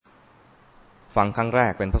ฟังครั้งแร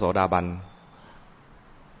กเป็นพระโสดาบัน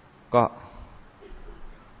ก็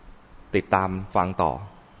ติดตามฟังต่อ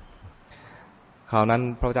คราวนั้น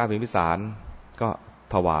พระเจ้าพิมพิสารก็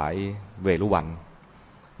ถวายเวฬุวั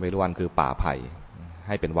นคือป่าไผ่ใ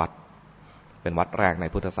ห้เป็นวัดแรกใน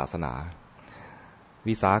พุทธศาสนา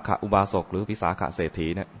วิสาขอุบาสกหรือวิสาขเศรษฐี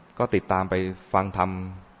เนี่ยก็ติดตามไปฟังธรรม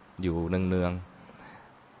อยู่เนือง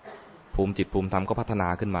ๆภูมิจิตภูมิธรรมก็พัฒนา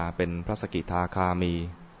ขึ้นมาเป็นพระสกิทาคามี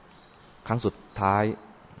ครั้งสุดท้าย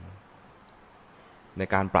ใน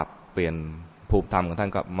การปรับเปลี่ยนภูมิธรรมของท่า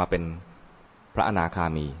นก็มาเป็นพระอนาคา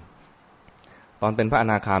มีตอนเป็นพระอ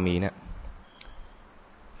นาคามีเนี่ย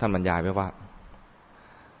ท่านบรรยายไว้ว่า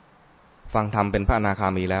ฟังธรรมเป็นพระอนาคา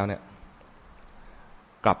มีแล้วเนี่ย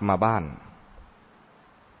กลับมาบ้าน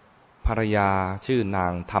ภรรยาชื่อนา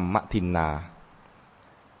งธรรมทินนา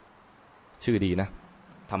ชื่อดีนะ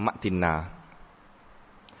ธรรมทินนา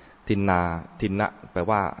ทินนะแปล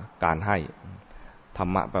ว่าการให้ธร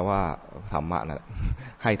รมะแปลว่าธรรมะนั่นแหละ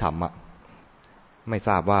ให้ธรรมะไม่ท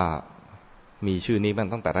ราบว่ามีชื่อนี้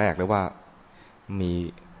ตั้งแต่แรกหรือว่ามี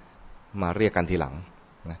มาเรียกกันทีหลัง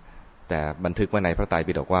นะแต่บันทึกไว้ในพระไตร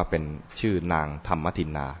ปิฎกว่าเป็นชื่อนางธรรมทิน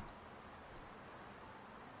นา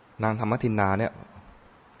นางธรรมทินนาเนี่ย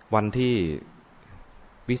วันที่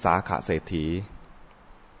วิสาขเศรษฐี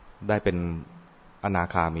ได้เป็นอนา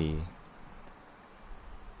คามี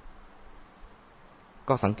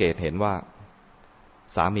ก็สังเกตเห็นว่า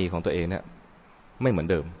สามีของตัวเองเนี่ยไม่เหมือน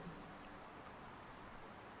เดิม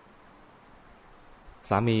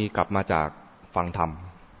สามีกลับมาจากฟังธรรม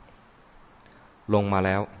ลงมาแ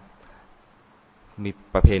ล้วมี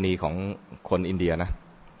ประเพณีของคนอินเดียนะ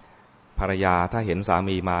ภรรยาถ้าเห็นสา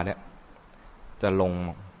มีมาเนี่ยจะล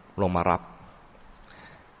งมารับ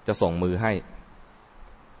จะส่งมือใ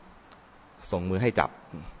ห้จับ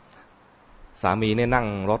สามีเนี่ยนั่ง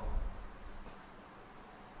รถ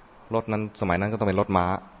นั้นสมัยนั้นก็ต้องเป็นรถม้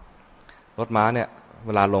าเนี่ยเ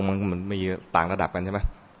วลาลงมันมีต่างระดับกันใช่ไหม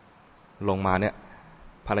ลงมาเนี่ย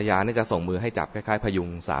ภรรยาเนี่ยจะส่งมือให้จับคล้ายๆพยุง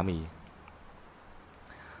สามี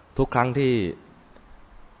ทุกครั้งที่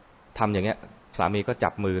ทำอย่างเงี้ยสามีก็จั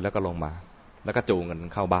บมือแล้วก็ลงมาแล้วก็จูงกัน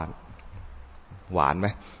เข้าบ้านหวานไหม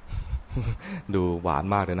ดูหวาน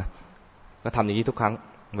มากเลยนะก็ทำอย่างนี้ทุกครั้ง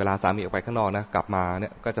เวลาสามีออกไปข้างนอกนะกลับมาเนี่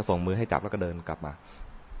ยก็จะส่งมือให้จับแล้วก็เดินกลับมา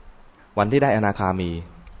วันที่ได้อนาคามี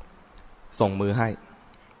ส่งมือให้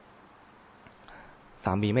ส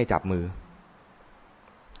ามีไม่จับมือ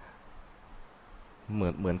เ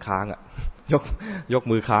หมือนค้างอ่ะยก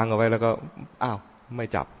มือค้างเอาไว้แล้วก็อ้าวไม่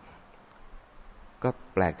จับก็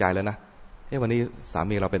แปลกใจแล้วนะวันนี้สา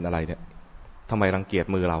มีเราเป็นอะไรเนี่ยทำไมรังเกียจ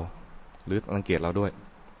มือเราหรือรังเกียจเราด้วย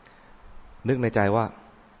นึกในใจว่า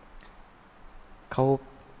เขา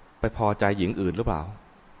ไปพอใจหญิงอื่นหรือเปล่า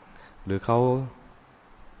หรือเขา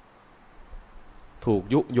ถูก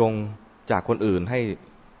ยุยงจากคนอื่นให้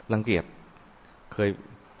รังเกียจเ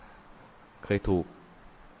คย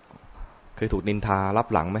ถูกนินทารับ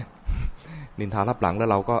หลังไหมนินทารับหลังแล้ว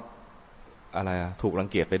เราก็อะไรถูกรัง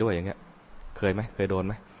เกียจไปด้วยอย่างเงี้ยเคยไหมเคยโดนไ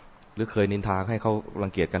หมหรือเคยนินทาให้เขารั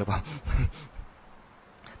งเกียจกันหรือเปล่า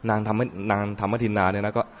นางธรรมทินนาเนี่ยน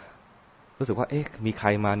ะก็รู้สึกว่ามีใคร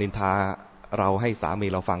มานินทาเราให้สามี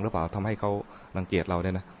เราฟังหรือเปล่าทำให้เขารังเกียจเราเ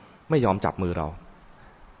นี่ยนะไม่ยอมจับมือเรา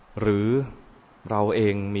หรือเราเอ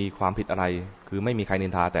งมีความผิดอะไรคือไม่มีใครนิ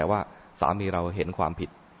นทาแต่ว่าสามีเราเห็นความผิด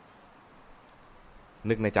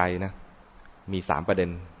นึกในใจนะมี3ประเด็น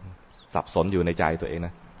สับสนอยู่ในใจตัวเองน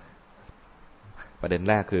ะประเด็น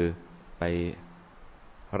แรกคือไป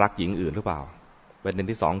รักหญิงอื่นหรือเปล่าประเด็น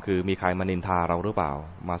ที่2คือมีใครมานินทาเราหรือเปล่า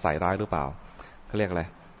มาใส่ร้ายหรือเปล่าเขาเรียกอะไร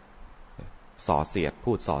ส่อเสียด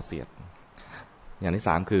พูดส่อเสียดอย่างที่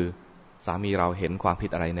3คือสามีเราเห็นความผิด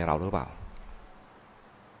อะไรในเราหรือเปล่า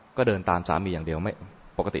ก็เดินตามสามีอย่างเดียวไม่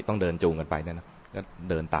ปกติต้องเดินจูงกันไปเนี่ยนะก็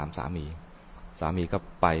เดินตามสามีก็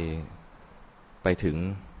ไปถึง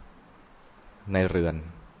ในเรือน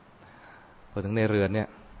พอถึงในเรือนเนี่ย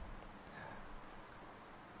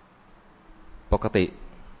ปกติ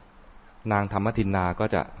นางธรรมทินนาก็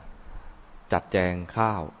จะจัดแจงข้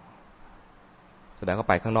าวแสดงว่า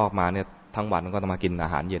ไปข้างนอกมาเนี่ยทั้งวันก็ต้องมากินอา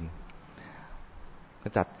หารเย็นก็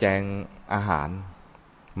จัดแจงอาหาร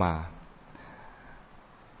มา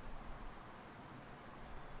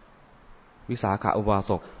วิสาขอุบา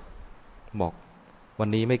สกบอกวัน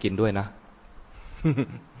นี้ไม่กินด้วยนะ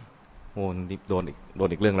โอ้โดน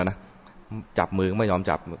อีกเรื่องแล้วนะจับมือก็ไม่ยอม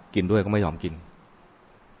จับกินด้วยก็ไม่ยอมกิน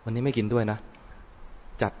วันนี้ไม่กินด้วยนะ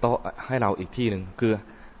จัดโต๊ะให้เราอีกที่หนึ่งคือ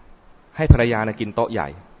ให้ภรรยานะกินโต๊ะใหญ่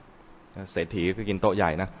เศรษฐีก็กินโต๊ะใหญ่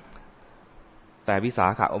นะแต่วิสา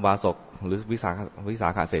ขอุบาสกหรือวิสา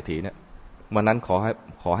ขเศรษฐีเนี่ยวันนั้นข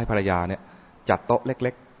อให้ภรรยาเนี่ยจัดโต๊ะเ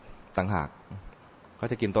ล็กๆต่างหากเขา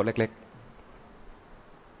จะกินโต๊ะเล็กๆ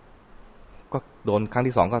ก็โดนครั้ง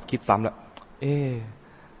ที่สองก็คิดซ้ำแล้ว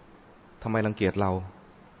ทำไมรังเกียจเรา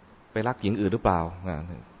ไปรักหญิงอื่นหรือเปล่า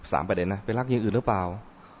3 ประเด็นนะไปรักหญิงอื่นหรือเปล่า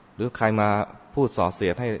หรือใครมาพูดส่อเสี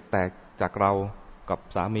ยดให้แตกจากเรากับ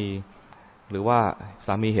สามีหรือว่าส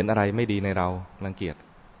ามีเห็นอะไรไม่ดีในเรารังเกียจ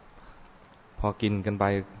พอกินกันไป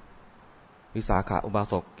วิสาขาอุบา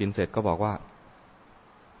สกกินเสร็จก็บอกว่า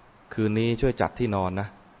คืนนี้ช่วยจัดที่นอนนะ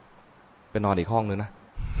ไปนอนอีกห้องนึงนะ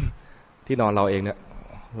ที่นอนเราเองเนี่ย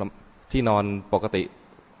ที่นอนปกติ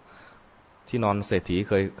ที่นอนเศรษฐี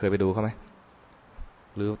เคยไปดูเขาไหม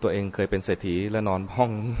หรือตัวเองเคยเป็นเศรษฐีแล้วนอนห้อ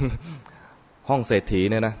ง ห้องเศรษฐี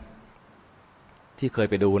เนี่ยนะที่เคย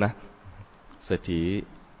ไปดูนะเศรษฐี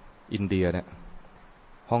อินเดียเนี่ย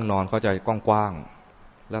ห้องนอนเขาจะกว้าง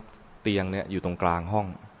ๆแล้วเตียงเนี่ยอยู่ตรงกลางห้อง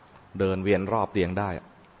เดินเวียนรอบเตียงได้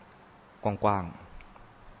กว้าง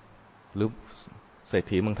ๆหรือเศรษ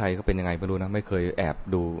ฐีเมืองไทยเขาเป็นยังไงไม่รู้นะไม่เคยแอบ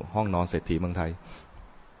ดูห้องนอนเศรษฐีเมืองไทย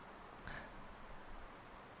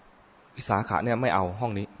วิสาขะเนี่ยไม่เอาห้อ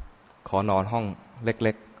งนี้ขอนอนห้องเ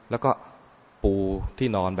ล็กๆแล้วก็ปูที่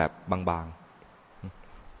นอนแบบบาง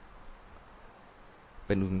ๆเ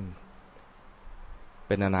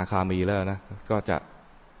ป็นอนาคามีแล้วนะก็จะ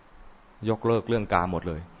ยกเลิกเรื่องกามหมด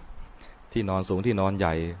เลยที่นอนสูงที่นอนให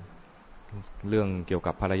ญ่เรื่องเกี่ยว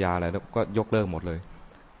กับภรรยาอะไรก็ยกเลิกหมดเลย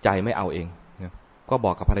ใจไม่เอาเองก็บ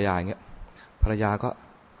อกกับภรรยาอย่างเงี้ยภรรยาก็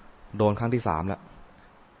โดนครั้งที่3แล้ว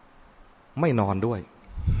ไม่นอนด้วย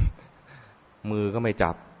มือก็ไม่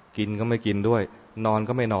จับกินก็ไม่กินด้วยนอน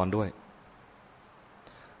ก็ไม่นอนด้วย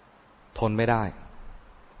ทนไม่ได้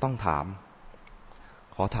ต้อง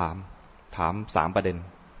ขอถาม3 ประเด็น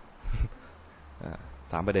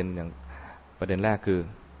 3 ประเด็นอย่างประเด็นแรกคือ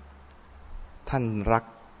ท่านรัก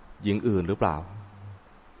หญิงอื่นหรือเปล่า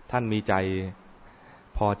ท่านมีใจ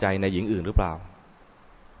พอใจในหญิงอื่นหรือเปล่า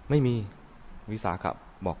ไม่มีวิสาขะ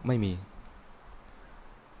บอกไม่มี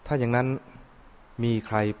ถ้าอย่างนั้นมีใ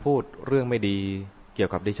ครพูดเรื่องไม่ดีเกี่ย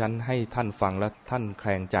วกับดิฉันให้ท่านฟังแล้วท่านแคล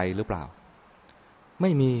งใจหรือเปล่าไ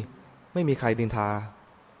ม่มีใครดินทา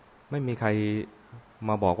ไม่มีใคร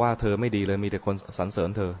มาบอกว่าเธอไม่ดีเลยมีแต่คนสรรเสริญ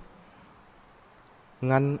เธอ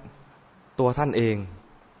งั้นตัวท่านเอง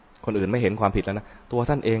คนอื่นไม่เห็นความผิดแล้วนะตัว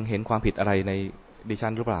ท่านเองเห็นความผิดอะไรในดิฉั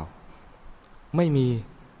นหรือเปล่าไม่มี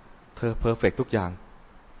เธอเพอร์เฟกต์ทุกอย่าง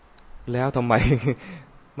แล้วทำไม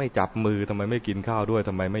ไม่จับมือทำไมไม่กินข้าวด้วยท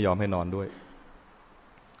ำไมไม่ยอมให้นอนด้วย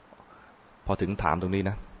พอถึงถามตรงนี้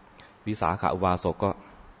นะวิสาขาอุบาสกก็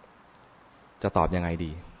จะตอบยังไง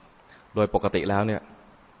ดีโดยปกติแล้วเนี่ย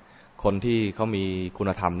คนที่เขามีคุ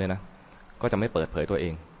ณธรรมเนี่ยนะก็จะไม่เปิดเผยตัวเอ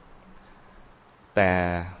งแต่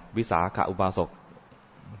วิสาขาอุบาสก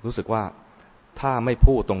รู้สึกว่าถ้าไม่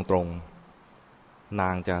พูดตรงๆนา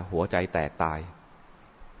งจะหัวใจแตกตาย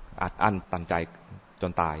อัดอั้นตันใจจ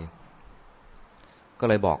นตายก็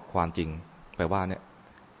เลยบอกความจริงไปว่าเนี่ย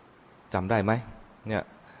จำได้ไหมเนี่ย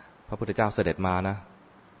พระพุทธเจ้าเสด็จมานะ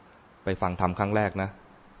ไปฟังธรรมครั้งแรกนะ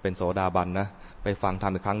เป็นโสดาบันนะไปฟังธร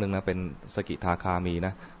รมอีกครั้งหนึ่งนะเป็นสกิทาคามีน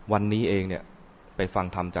ะวันนี้เองเนี่ยไปฟัง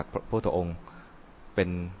ธรรมจากพระพุทธองค์เป็น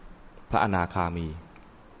พระอนาคามี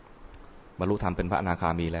บรรลุธรรมเป็นพระอนาคา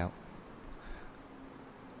มีแล้ว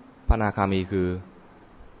พระอนาคามีคือ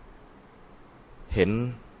เห็น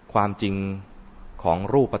ความจริงของ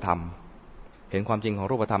รูปธรรมเห็นความจริงของ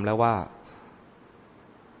รูปธรรมแล้วว่า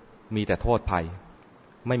มีแต่โทษภัย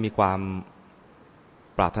ไม่มีความ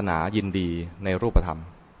ปรารถนายินดีในรูปธรรม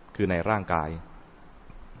คือในร่างกาย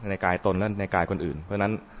ในกายตนและในกายคนอื่นเพราะนั้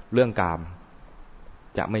นเรื่องกาม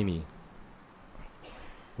จะไม่มี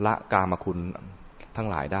ละกามคุณทั้ง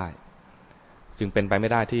หลายได้จึงเป็นไปไม่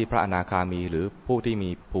ได้ที่พระอนาคามีหรือผู้ที่มี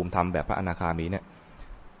ภูมิธรรมแบบพระอนาคามีเนี่ย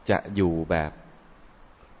จะอยู่แบบ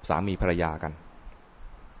สามีภรรยากัน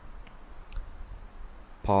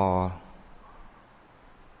พ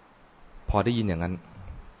อได้ยินอย่างนั้น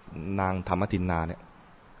นางธรรมทินนาเนี่ย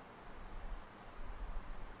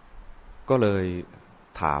ก็เลย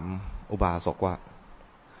ถามอุบาสกว่า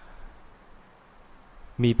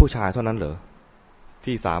มีผู้ชายเท่านั้นเหรอ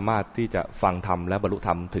ที่สามารถที่จะฟังธรรมและบรรลุธ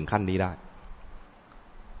รรมถึงขั้นนี้ได้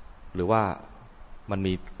หรือว่ามัน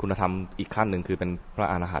มีคุณธรรมอีกขั้นหนึ่งคือเป็นพระ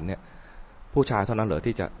อรหันต์เนี่ยผู้ชายเท่านั้นเหรอ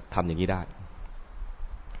ที่จะทำอย่างนี้ได้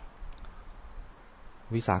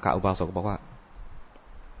วิสาขาอุบาสกบอกว่า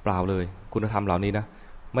เปล่าเลยคุณธรรมเหล่านี้นะ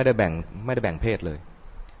ไม่ได้แบ่งเพศเลย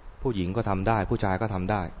ผู้หญิงก็ทำได้ผู้ชายก็ท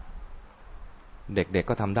ำได้เด็กๆ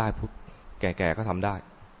ก็ทำได้ผู้แก่ๆก็ทำได้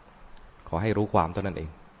ขอให้รู้ความเท่านั้นเอง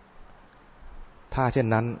ถ้าเช่น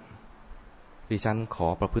นั้นดิฉันขอ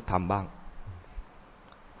ประพฤติธรรมบ้าง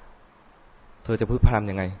เธอจะประพฤติธรรม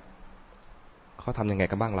ยังไงเขาทำยังไง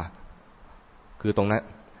กันบ้างล่ะคือตรงนั้น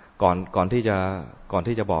ก่อนที่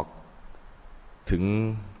จะบอกถึง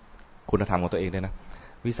คุณธรรมของตัวเองเนี่ยนะ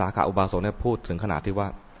วิสาขาอุบาสกเนี่ยพูดถึงขนาดที่ว่า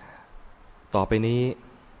ต่อไปนี้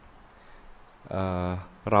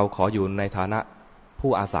เราขออยู่ในฐานะ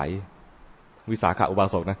ผู้อาศัยวิสาขาอุบา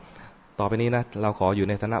สกนะต่อไปนี้นะเราขออยู่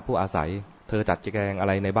ในฐานะผู้อาศัยเธอจัดแจงอะไ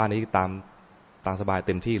รในบ้านนี้ตามสบายเ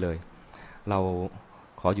ต็มที่เลยเรา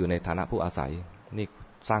ขออยู่ในฐานะผู้อาศัยนี่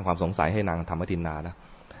สร้างความสงสัยให้นางธรรมทินนานะ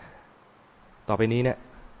ต่อไปนี้เนี่ย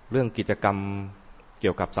เรื่องกิจกรรมเ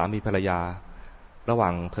กี่ยวกับสามีภรรยาระหว่า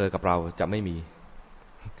งเธอกับเราจะไม่มี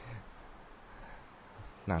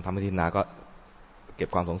นางธรรมทินนาก็เก็บ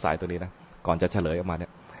ความสงสัยตัวนี้นะก่อนจะเฉลยออกมาเนี่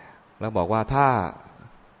ยแล้วบอกว่า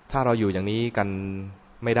ถ้าเราอยู่อย่างนี้กัน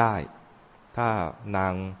ไม่ได้ถ้านา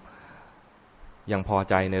งยังพอ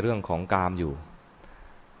ใจในเรื่องของกามอยู่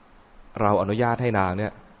เราอนุญาตให้นางเนี่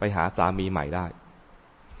ยไปหาสามีใหม่ได้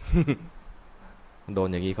โดน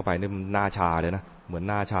อย่างนี้เข้าไปนี่มันหน้าชาเลยนะเหมือน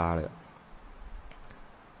หน้าชาเลย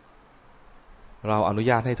เราอนุ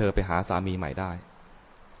ญาตให้เธอไปหาสามีใหม่ได้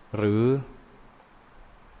หรือ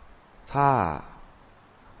ถ้า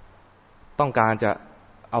ต้องการจะ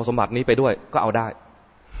เอาสมบัตินี้ไปด้วยก็เอาได้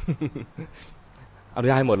อนุ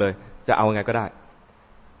ญาตให้หมดเลยจะเอาไงก็ได้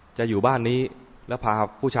จะอยู่บ้านนี้แล้วพา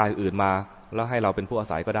ผู้ชายอื่นมาแล้วให้เราเป็นผู้อา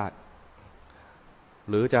ศัยก็ได้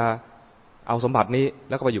หรือจะเอาสมบัตินี้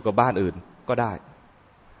แล้วก็ไปอยู่กับบ้านอื่นก็ได้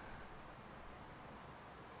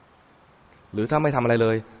หรือถ้าไม่ทำอะไรเล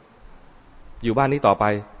ยอยู่บ้านนี้ต่อไป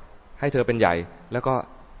ให้เธอเป็นใหญ่แล้วก็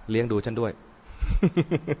เลี้ยงดูฉันด้วย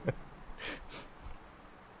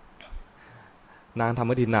นางธรร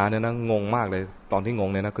มทินนาเนี่ยนะงงมากเลยตอนที่งง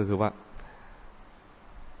เนี่ยนะคือว่า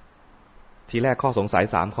ทีแรกข้อสงสัย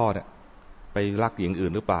3ข้อเนี่ยไปรักหญิงอื่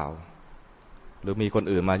นหรือเปล่าหรือมีคน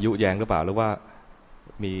อื่นมายุแยงหรือเปล่าหรือว่า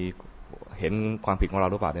มีเห็นความผิดของเรา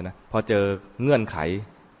หรือเปล่าเนี่ยนะพอเจอเงื่อนไข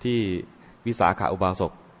ที่วิสาขาอุบาส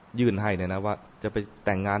กยื่นให้เนี่ยนะว่าจะไปแ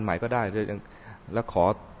ต่งงานใหม่ก็ได้แล้ว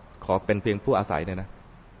ขอเป็นเพียงผู้อาศัยเนี่ยนะ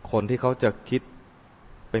คนที่เขาจะคิด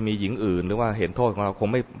ไปมีหญิงอื่นหรือว่าเห็นโทษของเราคง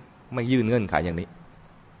ไม่ยื่นเงื่อนไขอย่างนี้